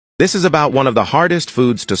This is about one of the hardest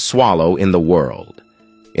foods to swallow in the world.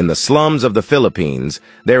 In the slums of the Philippines,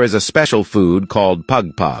 there is a special food called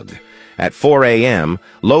pagpag. At 4 a.m.,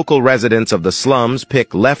 local residents of the slums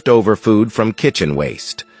pick leftover food from kitchen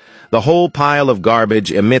waste. The whole pile of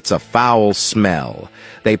garbage emits a foul smell.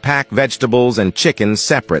 They pack vegetables and chicken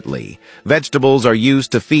separately. Vegetables are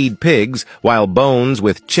used to feed pigs, while bones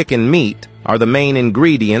with chicken meat are the main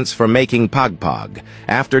ingredients for making pagpag.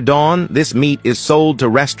 After dawn, this meat is sold to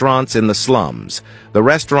restaurants in the slums. The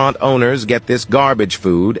restaurant owners get this garbage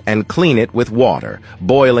food and clean it with water,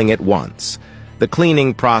 boiling it once. The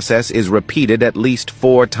cleaning process is repeated at least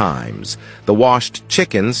 4 times. The washed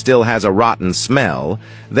chicken still has a rotten smell.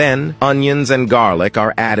 Then, onions and garlic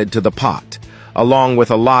are added to the pot, along with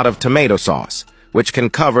a lot of tomato sauce, which can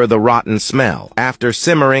cover the rotten smell. After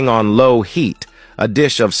simmering on low heat, a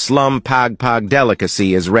dish of slum pagpag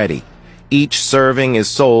delicacy is ready. Each serving is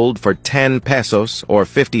sold for 10 pesos or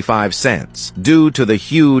 55 cents. Due to the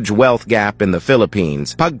huge wealth gap in the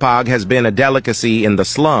Philippines, pagpag has been a delicacy in the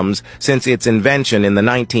slums since its invention in the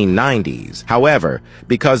 1990s. However,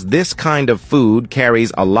 because this kind of food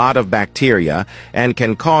carries a lot of bacteria and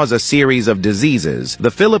can cause a series of diseases,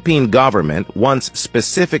 the Philippine government once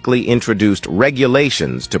specifically introduced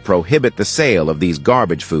regulations to prohibit the sale of these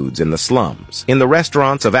garbage foods in the slums. In the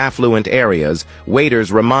restaurants of affluent areas,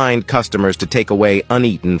 waiters remind customers to take away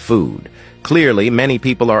uneaten food. Clearly, many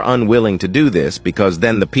people are unwilling to do this because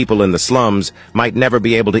then the people in the slums might never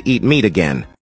be able to eat meat again.